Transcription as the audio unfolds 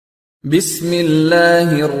بسم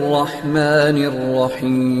الله الرحمن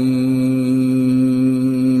الرحيم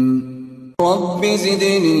رب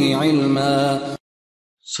زدني علما.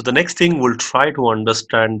 So the next thing, we'll try to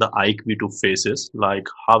understand the IKEv2 phases, like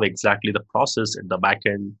how exactly the process at the back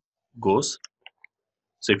end goes.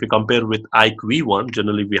 So if you compare with IKEv1,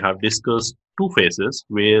 generally we have discussed two phases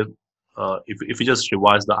where if you just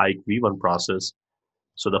revise the IKEv1 process,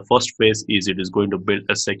 so the first phase is it is going to build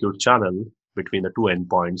a secure channel between the two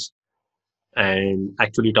endpoints, and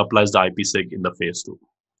actually it applies the IPsec in the phase 2.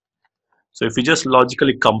 So if we just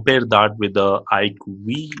logically compare that with the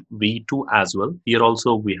IKEv2 as well, here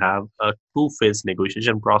also we have a two-phase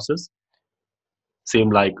negotiation process. Same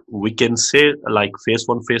like we can say like phase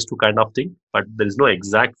 1, phase 2 kind of thing, but there is no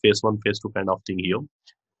exact phase 1, phase 2 kind of thing here.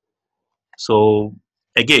 So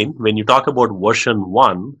again, when you talk about version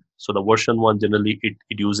 1, so the version 1 generally it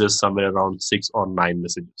uses somewhere around 6 or 9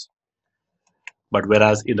 messages. But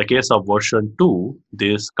whereas in the case of version 2,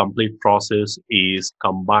 this complete process is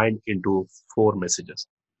combined into 4 messages.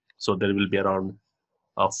 So there will be around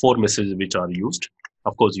 4 messages which are used.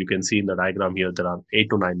 Of course, you can see in the diagram here there are 8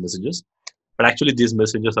 to 9 messages. But actually these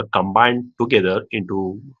messages are combined together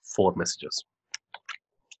into 4 messages.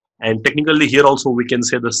 And technically here also we can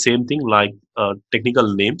say the same thing like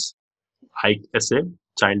technical names, IKE essay,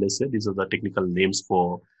 child essay. These are the technical names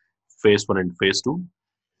for phase 1 and phase 2.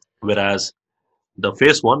 Whereas the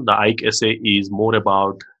phase 1, the IKE essay is more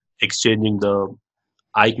about exchanging the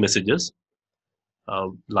IKE messages.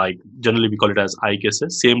 Like generally we call it as IKE essay,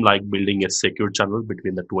 same like building a secure channel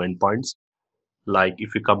between the two endpoints. Like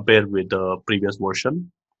if you compare with the previous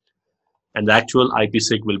version, and the actual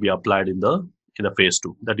IPsec will be applied in the phase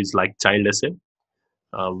 2. That is like child essay,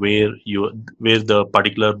 where the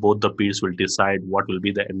particular both the peers will decide what will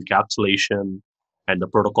be the encapsulation and the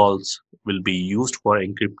protocols will be used for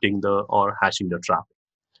encrypting the or hashing the traffic.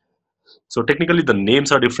 So technically the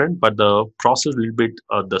names are different, but the process will be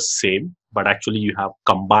the same. But actually you have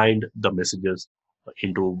combined the messages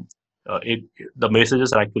into the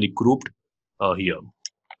messages are actually grouped here.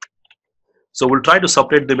 So we'll try to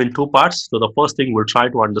separate them in two parts. So the first thing, we'll try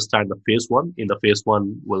to understand the phase 1. In the phase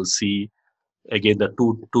 1, we'll see again the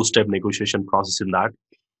two-step negotiation process in that,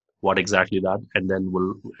 what exactly that, and then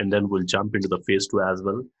we'll jump into the phase 2 as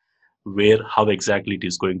well, where how exactly it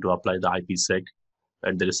is going to apply the IPsec,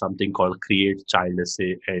 and there is something called create child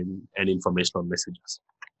essay and informational messages.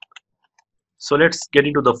 So let's get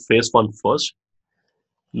into the phase 1 first.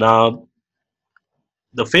 Now,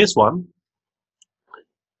 the phase 1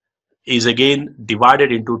 is again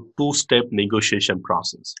divided into two-step negotiation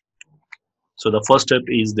process. So the first step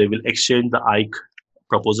is they will exchange the IKE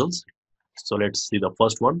proposals. So let's see the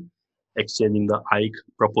first one, exchanging the IKE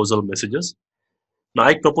proposal messages. Now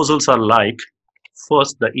IKE proposals are like,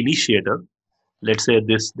 first the initiator, let's say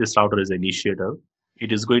this router is initiator,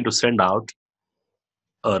 it is going to send out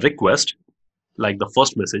a request, like the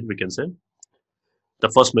first message we can say. The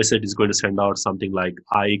first message is going to send out something like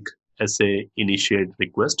IKE essay initiate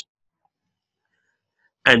request.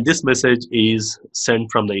 And this message is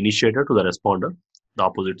sent from the initiator to the responder, the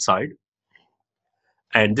opposite side.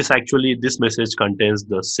 And this message contains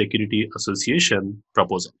the security association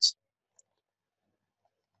proposals.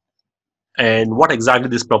 And what exactly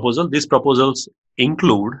these proposals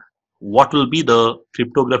include what will be the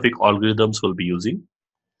cryptographic algorithms we'll be using,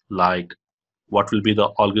 like what will be the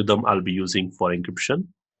algorithm I'll be using for encryption,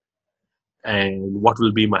 and what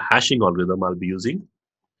will be my hashing algorithm I'll be using.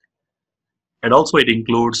 And also it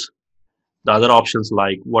includes the other options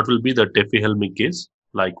like what will be the Diffie-Hellman keys,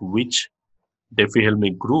 like which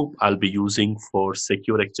Diffie-Hellman group I'll be using for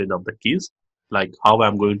secure exchange of the keys, like how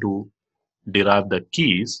I'm going to derive the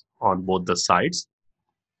keys on both the sides.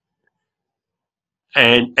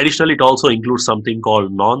 And additionally, it also includes something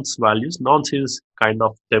called nonce values. Nonce is kind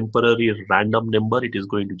of temporary random number it is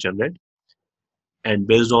going to generate. And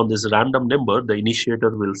based on this random number, the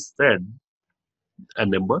initiator will send a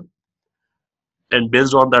number. And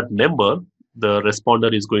based on that number, the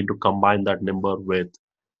responder is going to combine that number with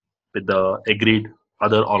the agreed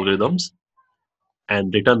other algorithms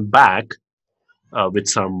and return back with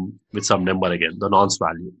some number again, the nonce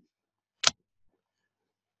value.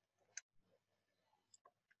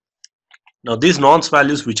 Now these nonce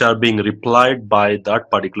values which are being replied by that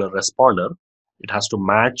particular responder, it has to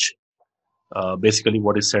match basically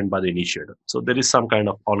what is sent by the initiator. So there is some kind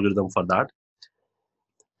of algorithm for that.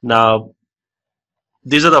 Now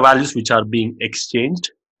these are the values which are being exchanged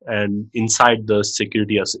and inside the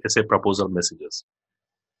security essay proposal messages.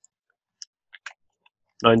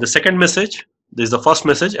 Now in the second message, this is the first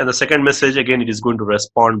message, and the second message again it is going to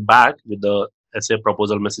respond back with the essay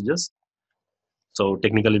proposal messages. So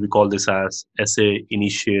technically we call this as SA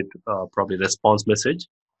initiate probably response message.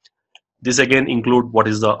 This again include what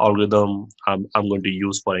is the algorithm I'm going to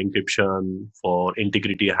use for encryption, for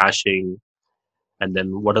integrity hashing, and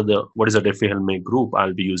then what is the Diffie-Hellman group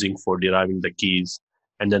I'll be using for deriving the keys,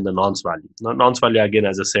 and then the nonce value. Now nonce value again,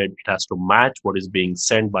 as I said, it has to match what is being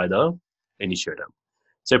sent by the initiator.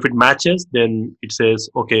 So if it matches, then it says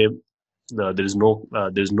okay, there is no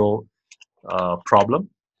problem.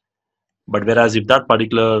 But whereas if that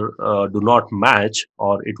particular do not match,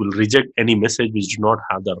 or it will reject any message which do not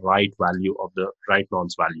have the right value of the right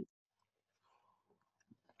nonce value.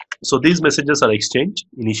 So these messages are exchanged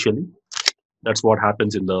initially. That's what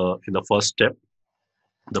happens in the first step,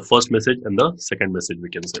 the first message and the second message, we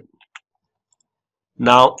can say.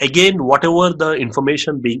 Now again, whatever the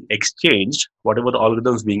information being exchanged, whatever the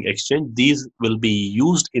algorithms being exchanged, these will be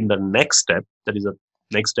used in the next step. That is the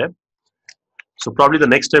next step. So probably the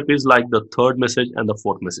next step is like the third message and the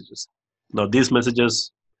fourth messages. Now these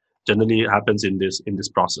messages generally happens in this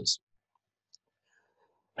process,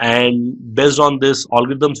 and based on this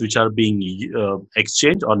algorithms which are being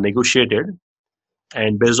exchanged or negotiated,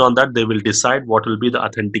 and based on that they will decide what will be the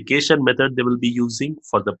authentication method they will be using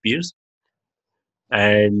for the peers,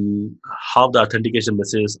 and how the authentication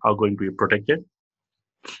messages are going to be protected,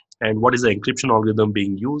 and what is the encryption algorithm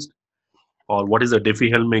being used, or what is the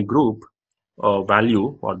Diffie-Hellman group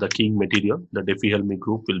value or the keying material the Diffie-Hellman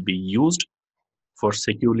group will be used for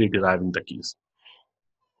securely deriving the keys.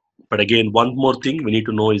 But again, one more thing we need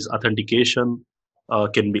to know is authentication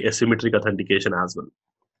can be asymmetric authentication as well.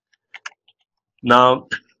 Now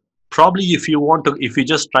probably if you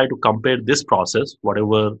just try to compare this process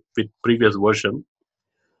whatever with previous version,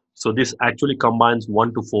 so this actually combines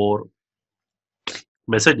 1 to 4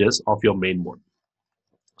 messages of your main mode.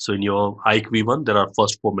 So in your IKEv1 there are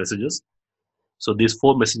first 4 messages, so these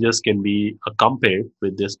 4 messages can be compared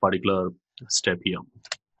with this particular step here.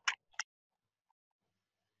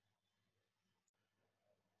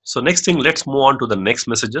 So next thing, let's move on to the next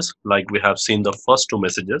messages. Like we have seen the first 2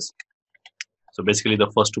 messages. So basically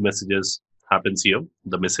the first 2 messages happens here.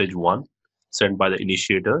 The message 1 sent by the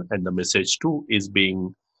initiator, and the message 2 is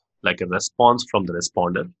being like a response from the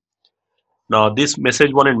responder. Now this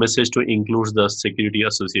message 1 and message 2 includes the security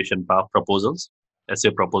association proposals, SA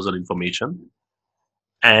proposal information,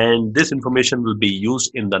 and this information will be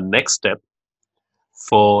used in the next step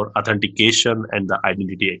for authentication and the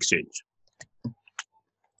identity exchange.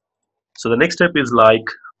 So the next step is like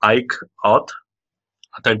IKE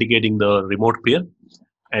authenticating the remote peer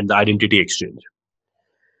and the identity exchange.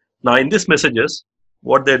 Now in these messages,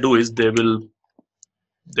 what they do is they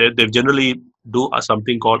generally do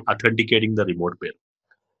something called authenticating the remote pair.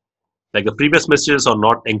 Like the previous messages are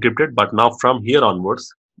not encrypted, but now from here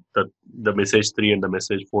onwards, the message 3 and the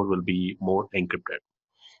message 4 will be more encrypted.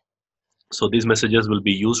 So these messages will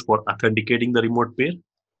be used for authenticating the remote pair.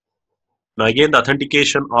 Now again, the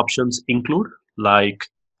authentication options include like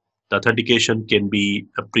the authentication can be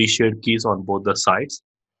a pre-shared keys on both the sides,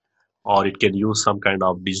 or it can use some kind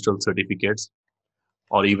of digital certificates,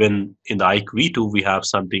 or even in the IKEv2 we have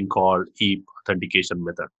something called EAP authentication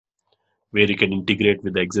method, where you can integrate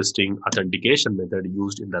with the existing authentication method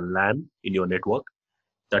used in the LAN in your network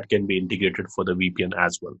that can be integrated for the VPN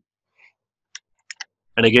as well.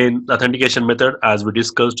 And again, the authentication method, as we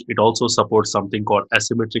discussed, it also supports something called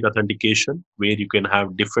asymmetric authentication, where you can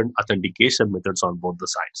have different authentication methods on both the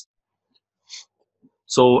sides.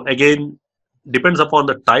 So again, depends upon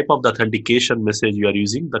the type of the authentication message you are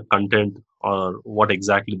using, the content or what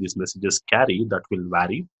exactly these messages carry, that will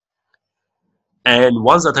vary. And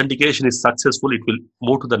once authentication is successful, it will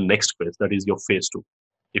move to the next phase, that is your phase 2.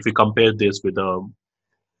 If you compare this with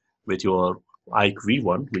your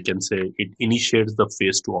IKEv1, we can say it initiates the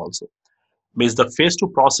phase 2 also. Means the phase 2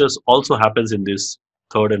 process also happens in this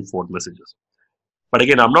third and fourth messages. But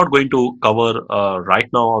again, I'm not going to cover right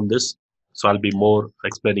now on this, so I'll be more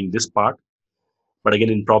explaining this part. But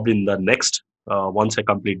again, probably in the next, once I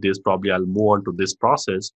complete this, probably I'll move on to this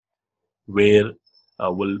process where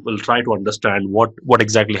we'll try to understand what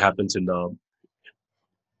exactly happens in the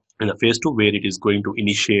phase 2, where it is going to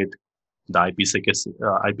initiate the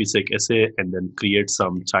IPsec essay and then create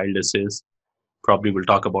some child essays. Probably we'll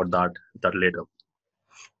talk about that later.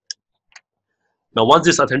 Now once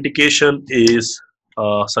this authentication is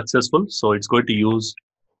successful, so it's going to use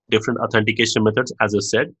different authentication methods, as I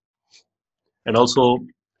said. And also,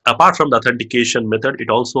 apart from the authentication method, it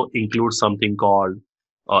also includes something called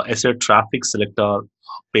essay traffic selector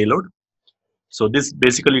payload. So this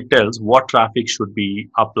basically tells what traffic should be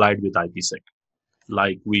applied with IPsec.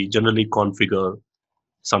 Like we generally configure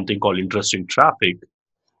something called interesting traffic,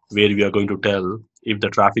 where we are going to tell if the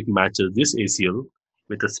traffic matches this ACL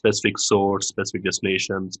with a specific source, specific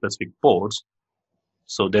destination, specific ports,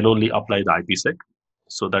 so then only apply the IPsec.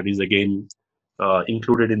 So that is again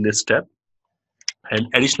included in this step. And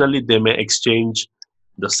additionally, they may exchange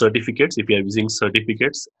the certificates. If you are using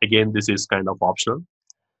certificates, again, this is kind of optional.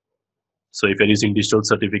 So if you're using digital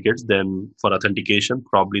certificates, then for authentication,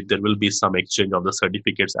 probably there will be some exchange of the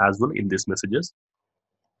certificates as well in these messages.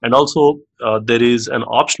 And also, there is an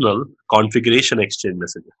optional configuration exchange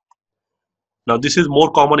message. Now, this is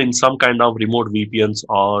more common in some kind of remote VPNs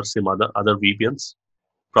or some other VPNs.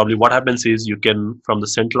 Probably what happens is you can, from the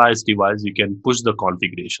centralized device, you can push the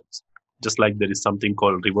configurations. Just like there is something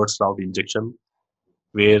called reverse route injection,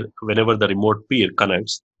 where whenever the remote peer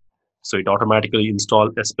connects, so it automatically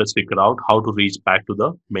installs a specific route, how to reach back to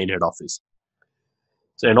the main head office.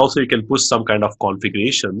 So, and also you can push some kind of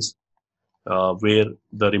configurations where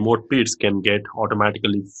the remote peers can get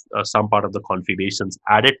automatically some part of the configurations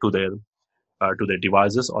added to their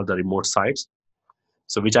devices or the remote sites.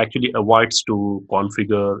 So which actually avoids to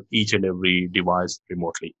configure each and every device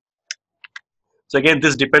remotely. So again,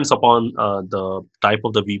 this depends upon the type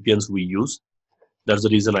of the VPNs we use. That's the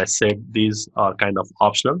reason I said these are kind of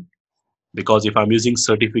optional, because if I'm using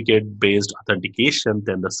certificate based authentication,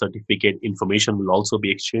 then the certificate information will also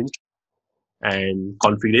be exchanged, and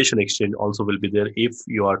configuration exchange also will be there if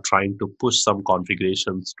you are trying to push some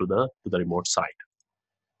configurations to the remote site.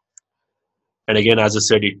 And again, as I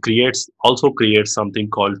said, it also creates something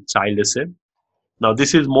called child SA. Now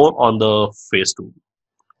this is more on the phase 2,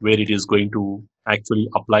 where it is going to actually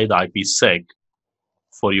apply the IPsec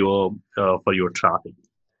for your traffic.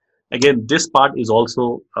 Again, this part is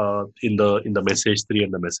also in the message 3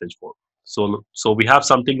 and the message 4. So we have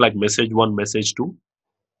something like message 1, message 2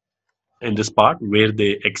 in this part, where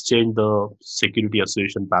they exchange the security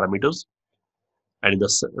association parameters. And in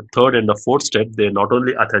the third and the fourth step, they not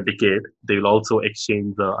only authenticate, they will also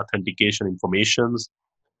exchange the authentication informations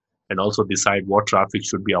and also decide what traffic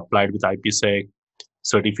should be applied with IPsec,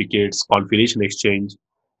 certificates, configuration exchange,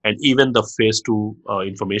 and even the phase 2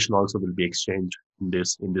 information also will be exchanged in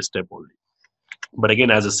this step only. But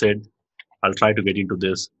again, as I said, I'll try to get into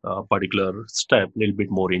this particular step a little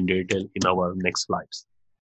bit more in detail in our next slides.